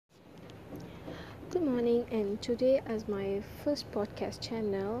Good morning, and today, as my first podcast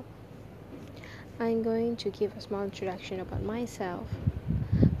channel, I'm going to give a small introduction about myself.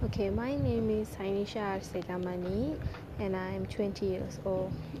 Okay, my name is Hainisha Arsegamani, and I'm 20 years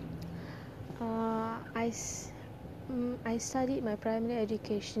old. I studied my primary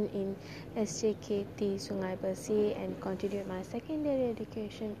education in SJKT Sungai Besi and continued my secondary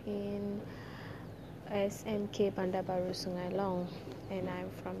education in SMK Bandar Baru Sungai Long, and I'm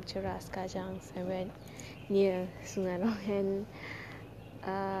from Cheras Kajang, somewhere near Sungai Long, and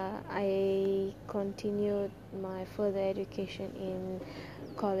I continued my further education in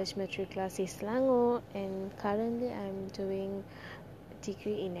College Matriculasi Selangor, and currently I'm doing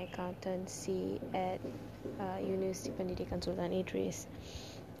degree in accountancy at University Pendidikan Sultan Idris,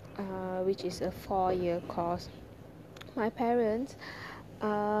 which is a 4-year course. My parents,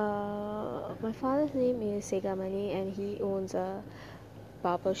 my father's name is Segamani, and he owns a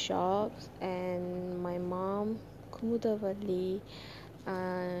barber shop, and my mom, Kumudavali,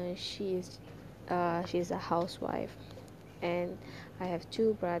 she's a housewife, and I have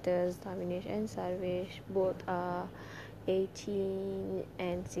two brothers, Davinish and Sarvesh. Both are 18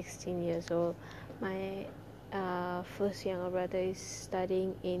 and 16 years old. My first younger brother is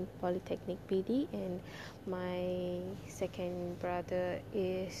studying in Polytechnic PD, and my second brother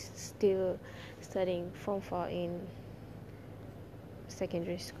is still studying Form 4 in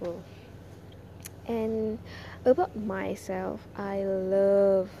secondary school. And about myself, I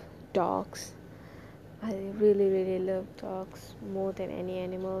love dogs. I really love dogs more than any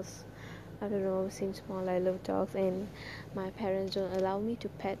animals. I don't know, since small I love dogs, and my parents don't allow me to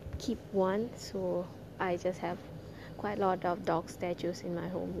keep one, so I just have quite a lot of dog statues in my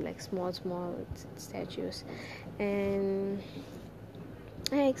home, like small statues. And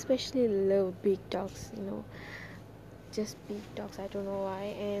I especially love big dogs, just big dogs. I don't know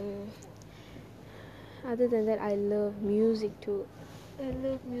why. And other than that, I love music too. I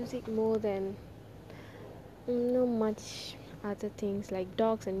love music more than no much other things. Like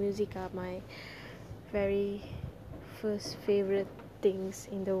dogs and music are my very first favorite things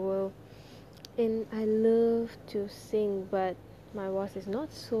in the world. And I love to sing, but my voice is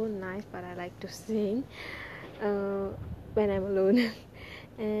not so nice, but I like to sing when I'm alone.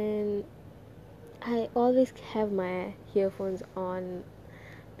 And I always have my earphones on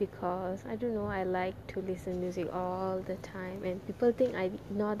because I don't know, I like to listen music all the time, and people think I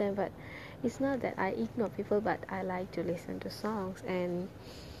ignore them, but it's not that I ignore people, but I like to listen to songs. And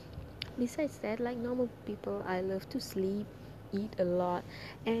besides that, like normal people, I love to sleep, eat a lot,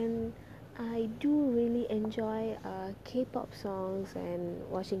 and I do really enjoy K-pop songs and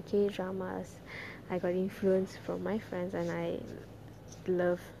watching K-dramas. I got influence from my friends, and I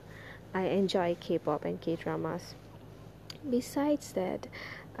enjoy K-pop and K-dramas. Besides that,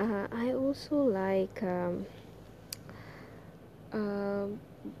 I also like I don't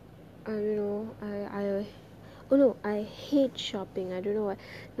know, I hate shopping. I don't know why.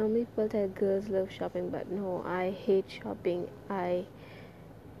 Normally people tell girls love shopping, but no, I hate shopping. I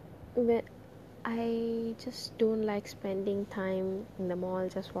just don't like spending time in the mall,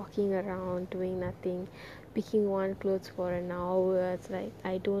 just walking around doing nothing, picking one clothes for an hour. It's like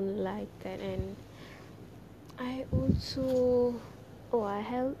I don't like that. And I also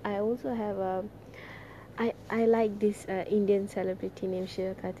have a I like this Indian celebrity named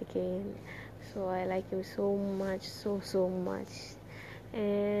Shiva Karthikeyan, so I like him so much, so much.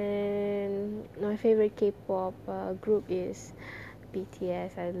 And my favorite K-pop group is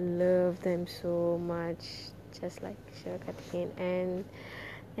BTS. I love them so much, just like Shiva Karthikeyan.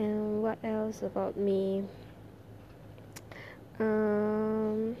 And what else about me?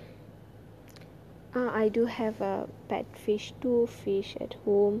 I do have a pet fish, two fish at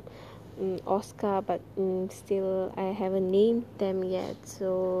home, Oscar, but still I haven't named them yet.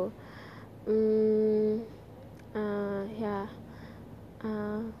 So, yeah,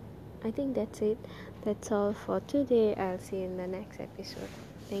 I think that's it. That's all for today. I'll see you in the next episode.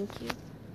 Thank you.